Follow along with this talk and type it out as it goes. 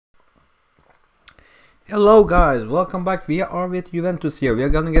Hello guys, welcome back. We are with Juventus here. We are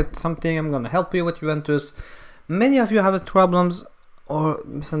gonna get something. I'm gonna help you with Juventus. Many of you have problems, or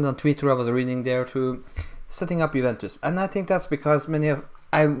send on Twitter, I was reading there too, setting up Juventus, and I think that's because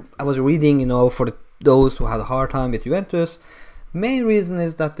I was reading, for those who had a hard time with Juventus. Main reason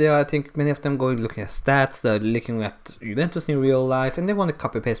is that I think many of them looking at stats, they're looking at Juventus in real life, and they want to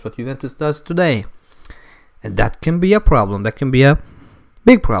copy paste what Juventus does today, and that can be a problem. That can be a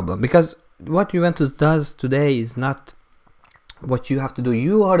big problem because what Juventus does today is not what you have to do.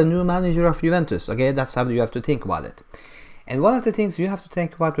 You are the new manager of Juventus, okay? That's how you have to think about it. And one of the things you have to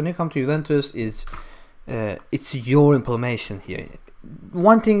think about when you come to Juventus is it's your implementation here.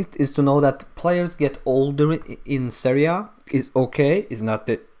 One thing is to know that players get older in Serie A. Is okay, is not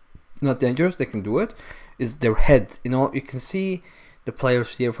dangerous, they can do it. Is their head, you can see the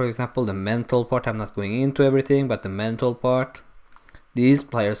players here, for example, the mental part. I'm not going into everything, but the mental part, these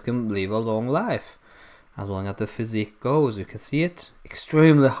players can live a long life as long as the physique goes. You can see it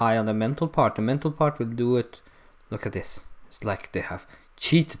extremely high on the mental part. The mental part will do it. Look at this. It's like they have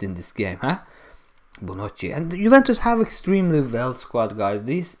cheated in this game, huh? Bonucci. And Juventus have extremely well squad, guys.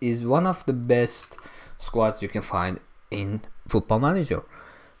 This is one of the best squads you can find in Football Manager.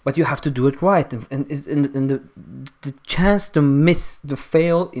 But you have to do it right, and the chance to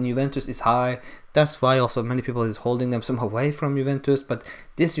fail in Juventus is high. That's why also many people is holding them some away from Juventus. But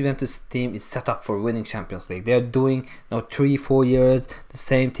this Juventus team is set up for winning Champions League. They're doing 3-4 years the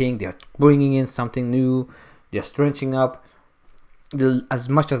same thing. They're bringing in something new. They're stretching up as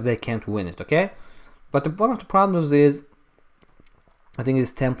much as they can to win it. Okay, but one of the problems is, I think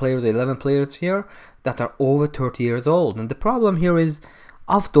it's 10 players, 11 players here that are over 30 years old, and the problem here is,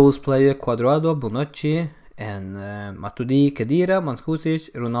 of those players, Quadrado, Bonucci, and Matuidi, Khedira, Mandzukic,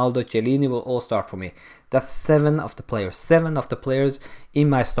 Ronaldo, Chiellini will all start for me. That's 7 of the players. 7 of the players in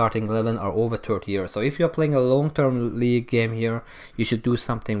my starting 11 are over 30 years. So if you're playing a long-term league game here, you should do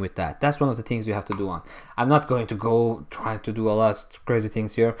something with that. That's one of the things you have to do on. I'm not going to go trying to do a lot of crazy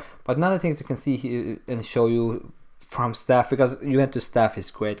things here, but another things you can see here and show you from staff, because Juventus staff is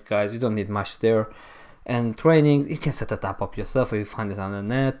great, guys. You don't need much there. And training, you can set it up yourself, or you find it on the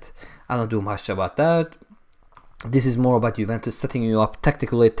net. I don't do much about that. This is more about Juventus setting you up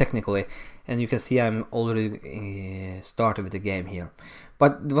technically, and you can see I'm already started with the game here.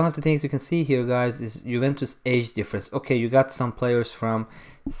 But one of the things you can see here, guys, is Juventus age difference. Okay, you got some players from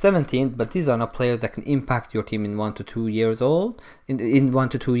 17, but these are not players that can impact your team in 1 to 2 years old. In 1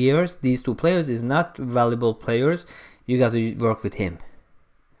 to 2 years, these 2 players is not valuable players. You got to work with him.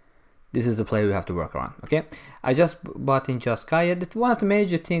 This is the player you have to work around, okay? I just bought in Jaskaya. One of the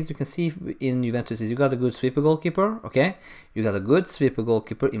major things you can see in Juventus is you got a good sweeper goalkeeper, okay? You got a good sweeper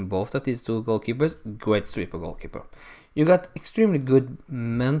goalkeeper in both of these 2 goalkeepers. Great sweeper goalkeeper. You got extremely good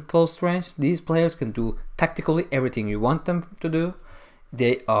mental strength. These players can do tactically everything you want them to do.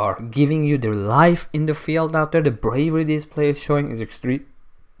 They are giving you their life in the field out there. The bravery these players showing is extreme.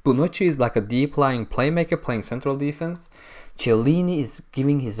 Bonucci is like a deep-lying playmaker playing central defense. Chiellini is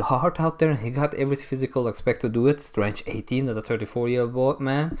giving his heart out there, and he got every physical expect to do it. Strange 18 as a 34-year-old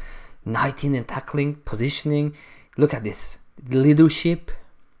man, 19 in tackling, positioning. Look at this leadership.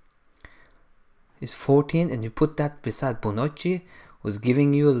 Is 14, and you put that beside Bonucci, who's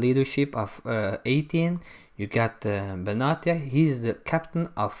giving you a leadership of 18. You got Benatia. He's the captain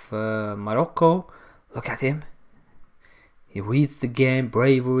of Morocco. Look at him. He reads the game,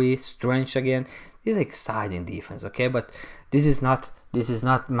 bravery, strength again. This is exciting defense, okay? But this is not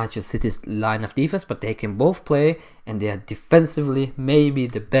Manchester City's line of defense, but they can both play, and they are defensively maybe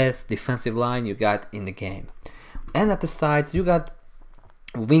the best defensive line you got in the game. And at the sides, you got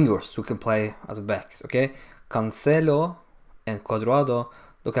wingers who can play as backs, okay? Cancelo and Quadrado.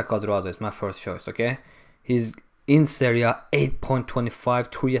 Look at Quadrado, it's my first choice, okay? He's in Serie A,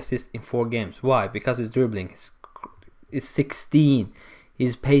 8.25, 3 assists in 4 games. Why? Because his dribbling is 16.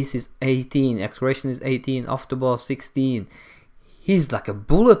 His pace is 18, acceleration is 18, off the ball 16. He's like a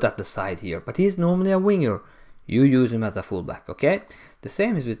bullet at the side here, but he's normally a winger. You use him as a fullback, okay? The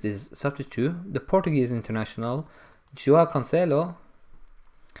same is with this substitute, the Portuguese international, João Cancelo,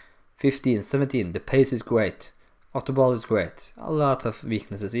 15, 17. The pace is great, off the ball is great. A lot of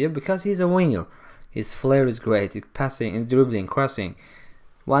weaknesses here because he's a winger. His flair is great, his passing and dribbling, crossing.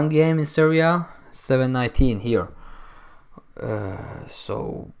 1 game in Serie A, 7-19 here.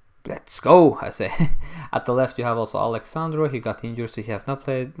 So let's go, I say. At the left you have also Alexandro. He got injured, so he have not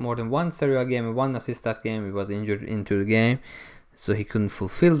played more than 1 Serie A game and 1 assist that game. He was injured into the game, so he couldn't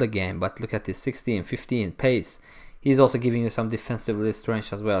fulfill the game. But look at this, 16, 15, pace. He's also giving you some defensive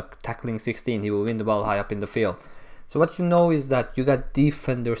strength as well. Tackling 16, he will win the ball high up in the field. So what you know is that you got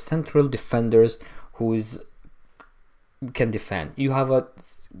defenders, central defenders, can defend. You have a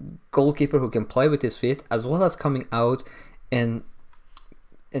goalkeeper who can play with his feet as well as coming out and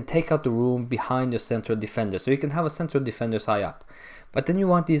take out the room behind your central defender. So you can have a central defender high up. But then you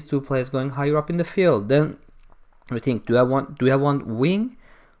want these two players going higher up in the field. Then we think, do I want wing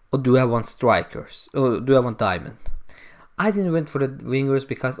or do I want strikers? Or do I want diamond? I didn't went for the wingers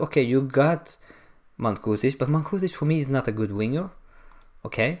because, okay, you got Mancusic, but Mancusic for me is not a good winger.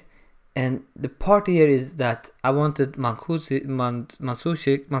 Okay? And the part here is that I wanted Mancusic,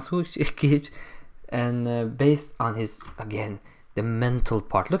 and based on his, again, the mental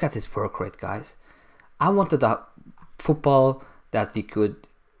part. Look at his work rate, guys. I wanted a football that we could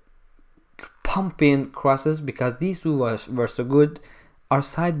pump in crosses because these two were so good. Our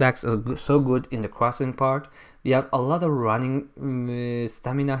side backs are so good in the crossing part. We have a lot of running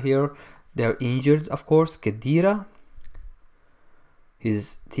stamina here. They're injured, of course. Khedira,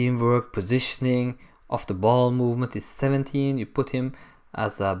 his teamwork, positioning, off the ball movement is 17. You put him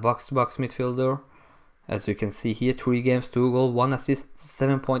as a box-to-box midfielder. As you can see here, 3 games, 2 goals, 1 assist,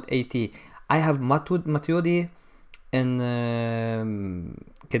 7.80. I have Matuidi and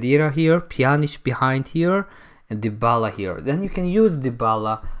Khedira here, Pjanic behind here, and Dybala here. Then you can use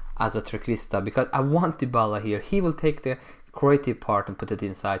Dybala as a trequista because I want Dybala here. He will take the creative part and put it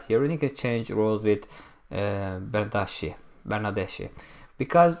inside here, and you can change roles with Bernardeschi.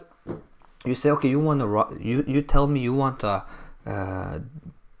 Because you say, okay, you tell me you want a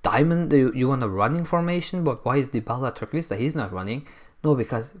diamond, you want a running formation, but why is Dybala trequista? He's not running. No,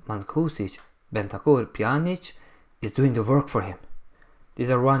 because Mancusic, Bentancur, Pjanic is doing the work for him. These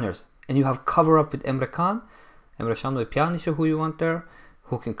are runners, and you have cover up with Emre Can with Pjanic, who you want there,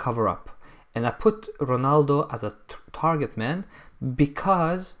 who can cover up. And I put Ronaldo as a target man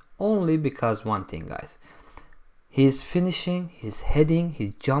only because one thing, guys. He's finishing, he's heading,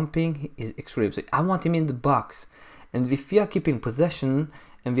 he's jumping, he's extreme. So I want him in the box. And if we are keeping possession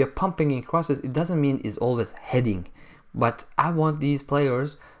and we are pumping in crosses, it doesn't mean he's always heading. But I want these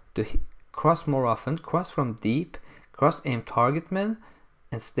players to cross more often, cross from deep, cross aim target men,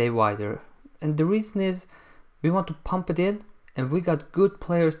 and stay wider. And the reason is we want to pump it in, and we got good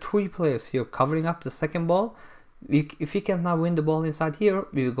players, 3 players here covering up the second ball. If we can now win the ball inside here,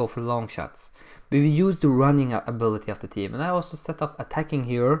 we will go for long shots. We will use the running ability of the team. And I also set up attacking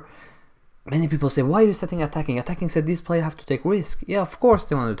here. Many people say, why are you setting attacking? Attacking said these players have to take risk. Yeah, of course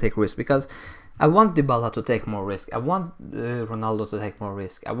they want to take risk because I want Dybala to take more risk. I want Ronaldo to take more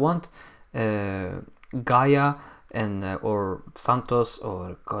risk. I want Gaia and or Santos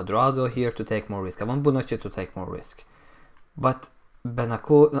or Cuadrado here to take more risk. I want Bonucci to take more risk. But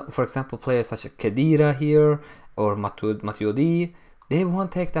Bentancur, for example, players such as Khedira here or Matuidi, they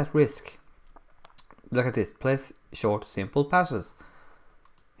won't take that risk. Look at this, plays short, simple passes.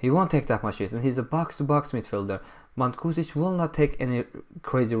 He won't take that much risk, and he's a box-to-box midfielder. Mancusic will not take any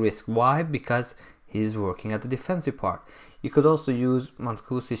crazy risk. Why? Because he's working at the defensive part. You could also use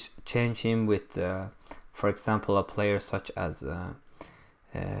Mancusic, change him with, for example, a player such as,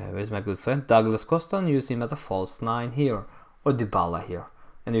 where's my good friend? Douglas Costa, and use him as a false 9 here, or Dybala here.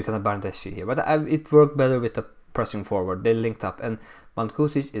 And you can have Bernardeschi here. But it worked better with the pressing forward. They linked up, and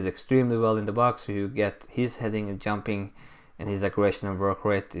Mancusic is extremely well in the box, so you get his heading and jumping and his aggression and work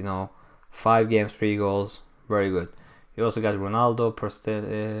rate, 5 games, 3 goals, very good. You also got Ronaldo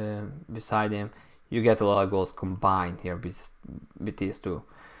beside him. You get a lot of goals combined here with these two.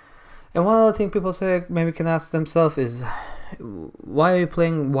 And one other thing people say, maybe can ask themselves is, why are you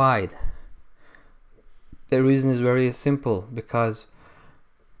playing wide? The reason is very simple, because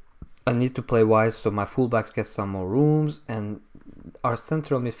I need to play wide so my fullbacks get some more rooms, and our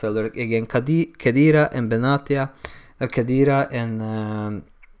central midfielder, again, Khedira and Khedira and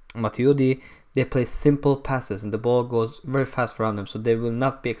Matuidi, they play simple passes and the ball goes very fast around them, so they will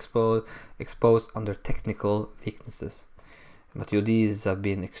not be exposed under technical weaknesses. Matuidi has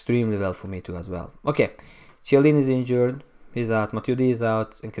been extremely well for me too as well. Okay, Chiellini is injured, he's out, Matuidi is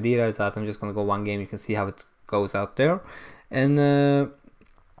out, and Khedira is out. I'm just going to go one game, you can see how it goes out there. And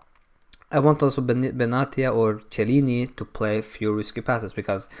I want also Benatia or Chiellini to play few risky passes,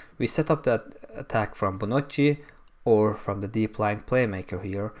 because we set up that attack from Bonucci or from the deep lying playmaker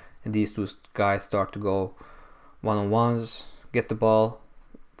here, and these two guys start to go one-on-ones, get the ball,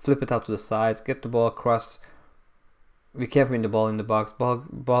 flip it out to the sides, get the ball across. We can't win the ball in the box,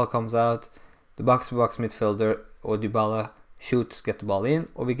 ball comes out, the box-to-box midfielder or Dybala shoots, get the ball in,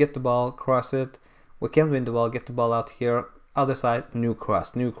 or we get the ball, cross it, we can't win the ball, get the ball out here, other side, new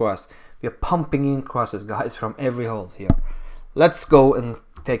cross. We are pumping in crosses, guys, from every hole here. Let's go and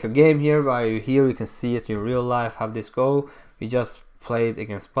take a game here. While you're here, you can see it in real life how this go. We just played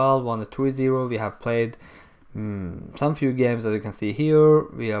against Ball, won 3-0. We have played some few games that you can see here.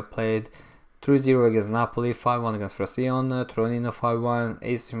 We have played 3-0 against Napoli, 5-1 against Frosinone, Torino 5-1,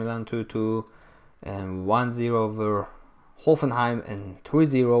 AC Milan 2-2, and 1-0 over Hoffenheim, and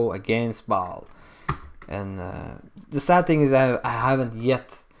 3-0 against Ball. And the sad thing is I haven't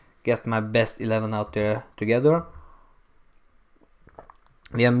yet get my best 11 out there together.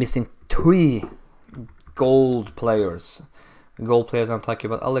 We are missing 3 gold players. Gold players, I'm talking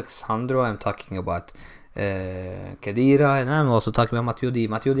about Alexandro, I'm talking about Khedira, and I'm also talking about Matuidi.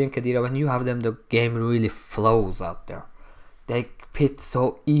 Matuidi and Khedira, when you have them, the game really flows out there. They hit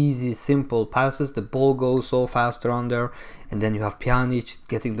so easy, simple passes, the ball goes so fast around there, and then you have Pjanic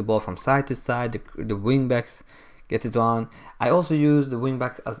getting the ball from side to side, the wingbacks get it on. I also use the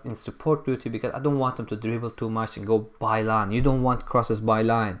wingbacks as in support duty because I don't want them to dribble too much and go by line. You don't want crosses by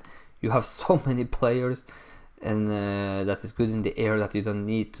line. You have so many players and that is good in the air that you don't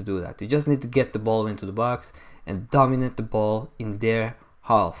need to do that. You just need to get the ball into the box and dominate the ball in their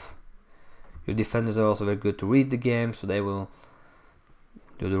half. Your defenders are also very good to read the game, so they will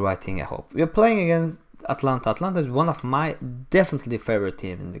do the right thing, I hope. We are playing against Atalanta. Atalanta is one of my definitely favorite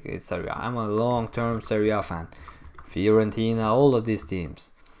team in the Serie A. I'm a long-term Serie A fan. Fiorentina, all of these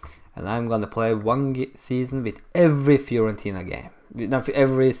teams. And I'm gonna play one season with every Fiorentina game. Not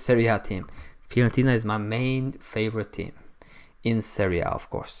every Serie A team. Fiorentina is my main favorite team in Serie A, of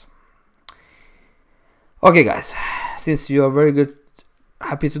course. Okay, guys, since you are very good,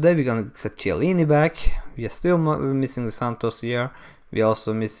 happy today, we're gonna set Chiellini back. We are still missing the Santos here. We are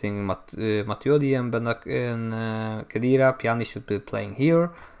also missing Matuidi and Khedira. Pjanic should be playing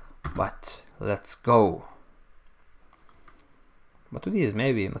here, but let's go. Matuidi is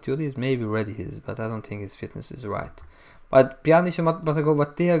maybe ready, but I don't think his fitness is right. But Pjanic and Matuidi,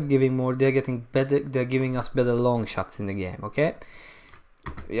 what they are giving more, they're getting better. They're giving us better long shots in the game. Okay,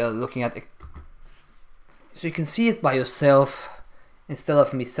 we are looking at it, so you can see it by yourself instead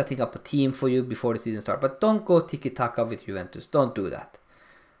of me setting up a team for you before the season starts. But don't go tiki-taka with Juventus. Don't do that.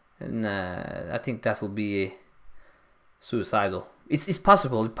 And I think that would be suicidal. It's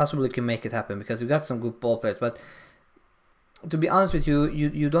possible. Possibly can make it happen because you got some good ball players, but to be honest with you,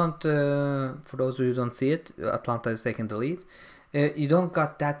 you don't, for those who don't see it, Atalanta is taking the lead. You don't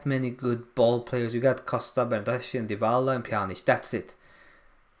got that many good ball players. You got Costa, Bernardeschi, and Dybala, and Pjanic. That's it.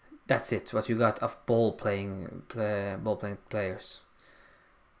 That's it. What you got of ball playing players.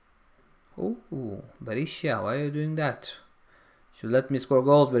 Ooh, Berisha, why are you doing that? Should let me score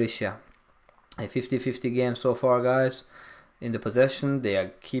goals, Berisha. A 50-50 game so far, guys. In the possession, they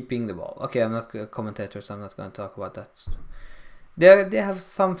are keeping the ball. Okay, I'm not a commentator, so I'm not going to talk about that. They have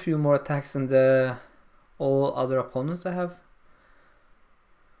some few more attacks than the all other opponents I have.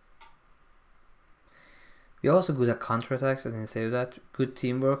 We're also good at counterattacks, I didn't say that. Good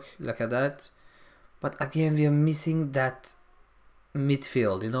teamwork, look at that. But again, we are missing that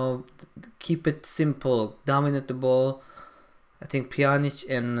midfield, you know, keep it simple, dominate the ball. I think Pjanic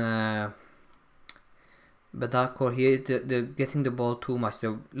and Badakor here, they're getting the ball too much.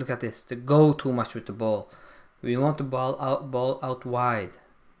 Look at this, they go too much with the ball. We want the ball out wide.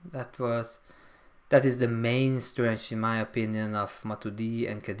 That is the main strength, in my opinion, of Matuidi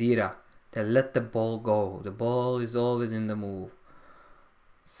and Khedira. They let the ball go. The ball is always in the move.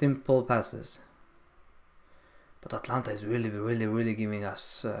 Simple passes. But Atalanta is really giving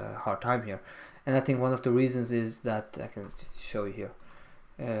us a hard time here. And I think one of the reasons is that, I can show you here.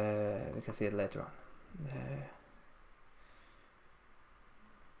 We can see it later on.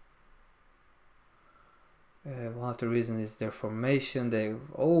 One of the reasons is their formation. There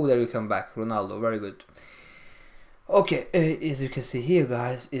you come back, Ronaldo, very good. Okay, as you can see here,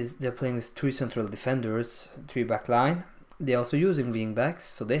 guys, is they're playing with 3 central defenders, 3 back line. They're also using wing backs,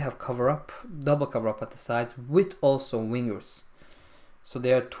 so they have double cover up at the sides with also wingers. So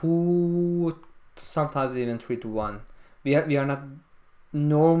they are 2, sometimes even 3-1. We are not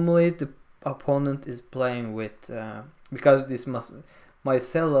normally the opponent is playing with because this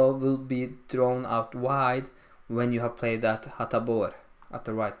Marcelo will be thrown out wide when you have played at Hatabor at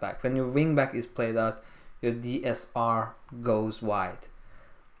the right back. When your wing back is played out, your DSR goes wide,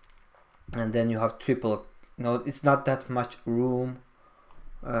 and then you have triple. You know, it's not that much room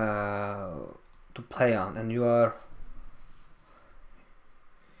to play on, and you are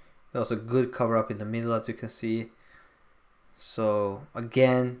also good cover up in the middle, as you can see. So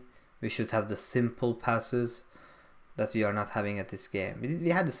again, we should have the simple passes that we are not having at this game. We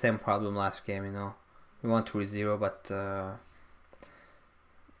had the same problem last game, you know. We won 3-0, but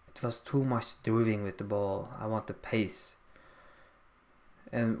it was too much driving with the ball. I want the pace.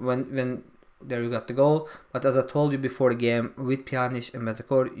 And when there you got the goal. But as I told you before the game, with Pjanic and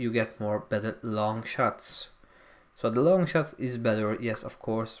Bentancur, you get better long shots. So the long shots is better, yes, of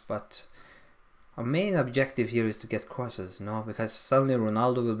course, but our main objective here is to get crosses, you know, because suddenly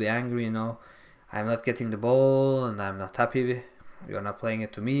Ronaldo will be angry, you know, I'm not getting the ball and I'm not happy, you're not playing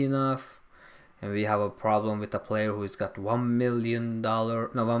it to me enough, and we have a problem with a player who's got $1 million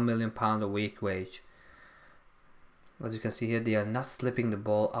a week wage. As you can see here, they are not slipping the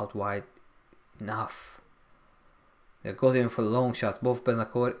ball out wide enough. They're going for long shots, both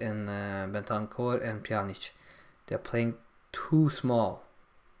Bentancur and Pjanic. They're playing too small.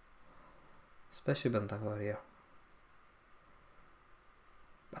 Especially Bentancur here.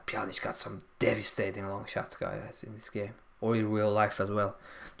 But Pjanic got some devastating long shots, guys, in this game. Or in real life as well.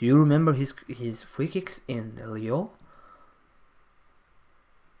 Do you remember his free kicks in Lyon?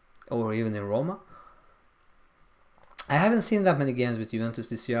 Or even in Roma? I haven't seen that many games with Juventus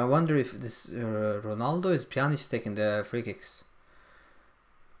this year. I wonder if this Ronaldo is Pjanic taking the free kicks.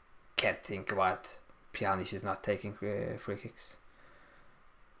 Can't think what. Pjanic is not taking free kicks.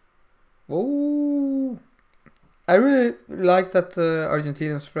 Oh, I really like that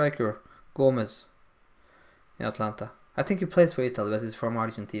Argentinian striker Gomez in Atlanta. I think he plays for Italy, but he's from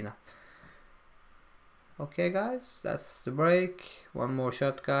Argentina. Okay, guys, that's the break. One more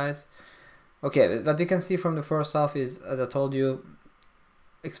shot, guys. Okay, what you can see from the first half is, as I told you,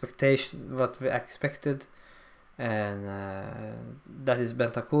 what we expected. And that is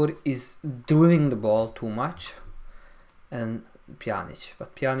Bentancur is doing the ball too much, and Pjanic.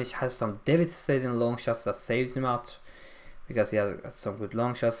 But Pjanic has some devastating long shots that saves him out, because he has some good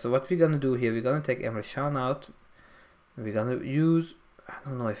long shots. So what we're gonna do here, we're gonna take Emre Can out. We're gonna use, I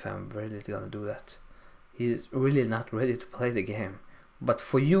don't know if I'm really gonna do that. He's really not ready to play the game. But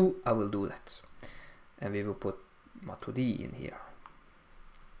for you, I will do that. And we will put Matuidi in here.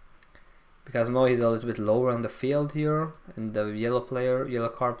 Because now he's a little bit lower on the field here, and the yellow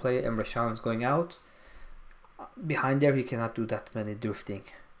card player, Emre Can, is going out. Behind there, he cannot do that many drifting.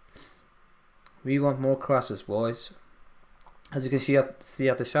 We want more crosses, boys. As you can see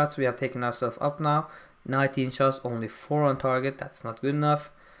at the shots, we have taken ourselves up now. 19 shots, only 4 on target. That's not good enough.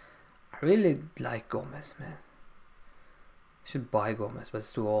 I really like Gomez, man. I should buy Gomez, but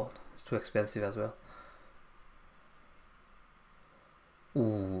it's too old. It's too expensive as well.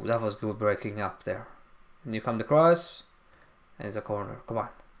 Ooh, that was good breaking up there. And you come the cross, and it's a corner. Come on,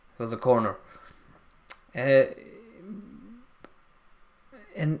 it was a corner. And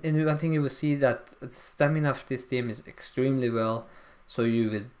one thing you will see that the stamina of this team is extremely well, so you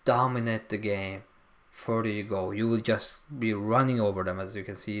will dominate the game. Further you go, you will just be running over them. As you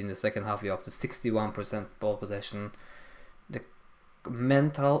can see in the second half, you're up to 61% ball possession. The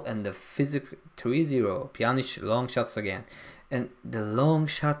mental and the physical 3-0. Pjanic long shots again. And the long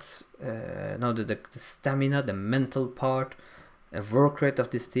shots, the stamina, the mental part, the work rate of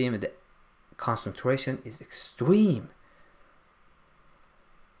this team, the concentration is extreme.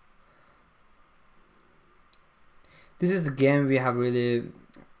 This is the game we have really.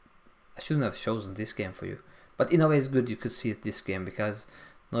 I shouldn't have chosen this game for you, but in a way it's good you could see it this game, because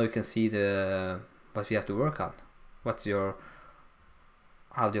now you can see what we have to work on.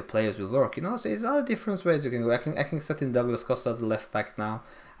 How your players will work, you know. So it's other different ways you can go. I can set in Douglas Costa as a left back now.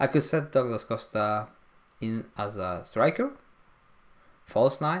 I could set Douglas Costa in as a striker,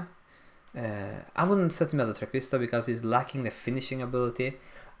 false 9. I wouldn't set him as a trequista because he's lacking the finishing ability.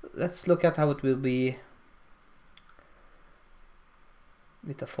 Let's look at how it will be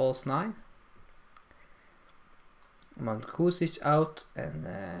with a false 9. Mankusic out, and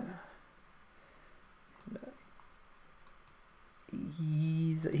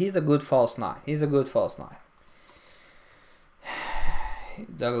he's a good false 9. He's a good false 9.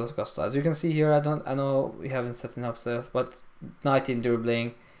 Douglas Costa. As you can see here, I know we haven't set him up stuff, but 19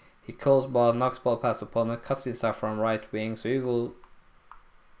 dribbling. He calls ball, knocks ball past opponent, cuts inside from right wing. So he will,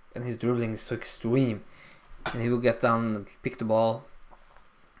 and his dribbling is so extreme, and he will get down and pick the ball.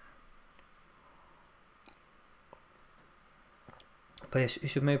 But he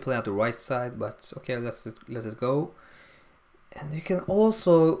should maybe play at the right side, but okay, let it go. And you can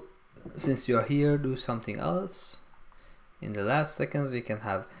also, since you are here, do something else. In the last seconds, we can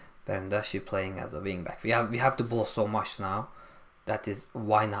have Berndashi playing as a wingback. We have the ball so much now. That is,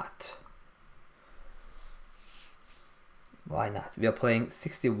 why not? Why not? We are playing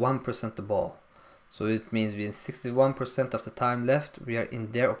 61% the ball. So it means we have 61% of the time left. We are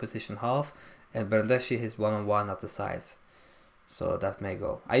in their opposition half, and Berndashi is one-on-one at the sides. So that may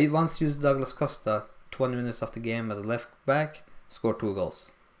go. I once used Douglas Costa 20 minutes of the game as a left back, scored 2 goals.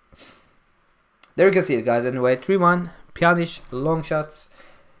 There you can see it, guys. Anyway, 3-1, Pjanic, long shots.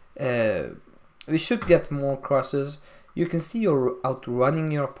 we should get more crosses. You can see you're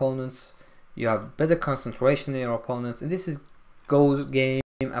outrunning your opponents. You have better concentration in your opponents, and this is goes game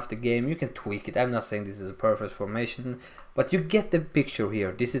after game. You can tweak it. I'm not saying this is a perfect formation, but you get the picture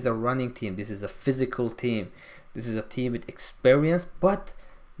here. This is a running team. This is a physical team. This is a team with experience, but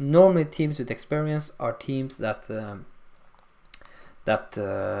normally teams with experience are teams that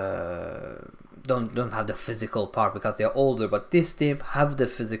don't have the physical part because they're older. But this team have the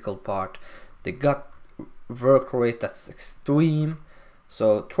physical part. They got work rate that's extreme.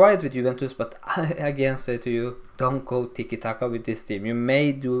 So try it with Juventus, but I again say to you, don't go tiki-taka with this team. You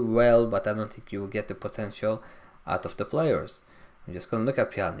may do well, but I don't think you will get the potential out of the players. I'm just gonna look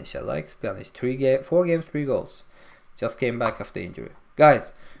at Pjanic. I like Pjanic. 4 games, 3 goals. Just came back after injury.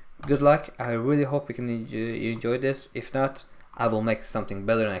 Guys, good luck. I really hope you can enjoy this. If not, I will make something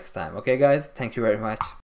better next time. Okay guys, thank you very much.